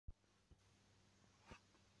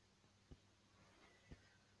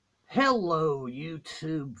Hello,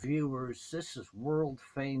 YouTube viewers. This is world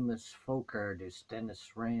famous folk artist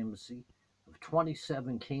Dennis Ramsay of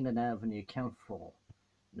 27 Canaan Avenue, Kempful,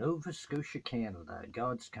 Nova Scotia, Canada,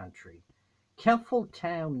 God's country. Kempful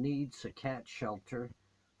town needs a cat shelter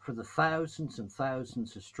for the thousands and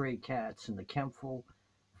thousands of stray cats in the Kempful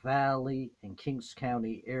Valley and Kings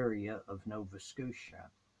County area of Nova Scotia.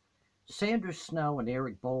 Sandra Snow and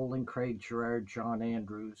Eric Bolin, Craig Gerard, John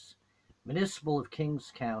Andrews, Municipal of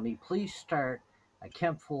Kings County, please start a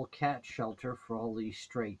Kempful cat shelter for all these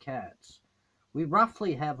stray cats. We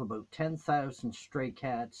roughly have about 10,000 stray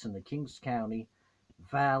cats in the Kings County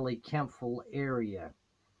Valley Kempful area.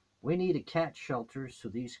 We need a cat shelter so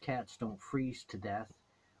these cats don't freeze to death.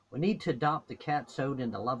 We need to adopt the cats out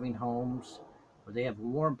into loving homes where they have a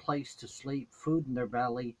warm place to sleep, food in their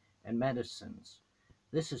belly, and medicines.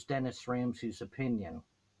 This is Dennis Ramsay's opinion.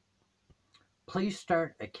 Please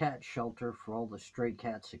start a cat shelter for all the stray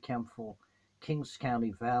cats at Kempful, Kings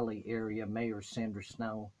County Valley area. Mayor Sandra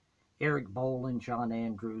Snow, Eric Bolin, John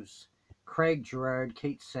Andrews, Craig Gerard,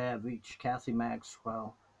 Kate Savage, Kathy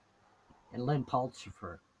Maxwell, and Lynn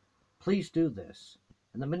Pulsifer. Please do this.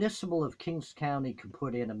 And the Municipal of Kings County can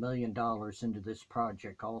put in $1 million into this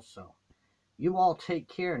project also. You all take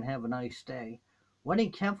care and have a nice day. When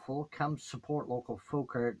in Kempful, come support local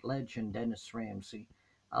folk art legend Dennis Ramsay.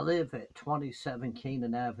 I live at 27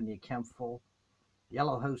 Canaan Avenue, Kempful.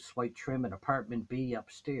 Yellow house, white trim, and apartment B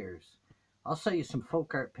upstairs. I'll sell you some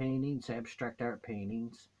folk art paintings, abstract art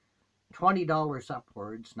paintings. $20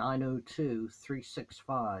 upwards,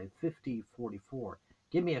 902-365-5044.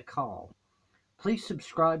 Give me a call. Please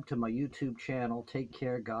subscribe to my YouTube channel. Take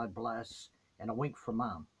care, God bless, and a wink from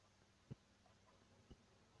Mom.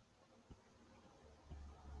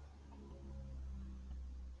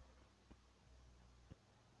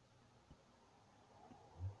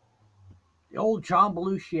 The old John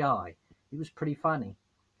Belushi. He was pretty funny.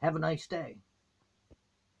 Have a nice day.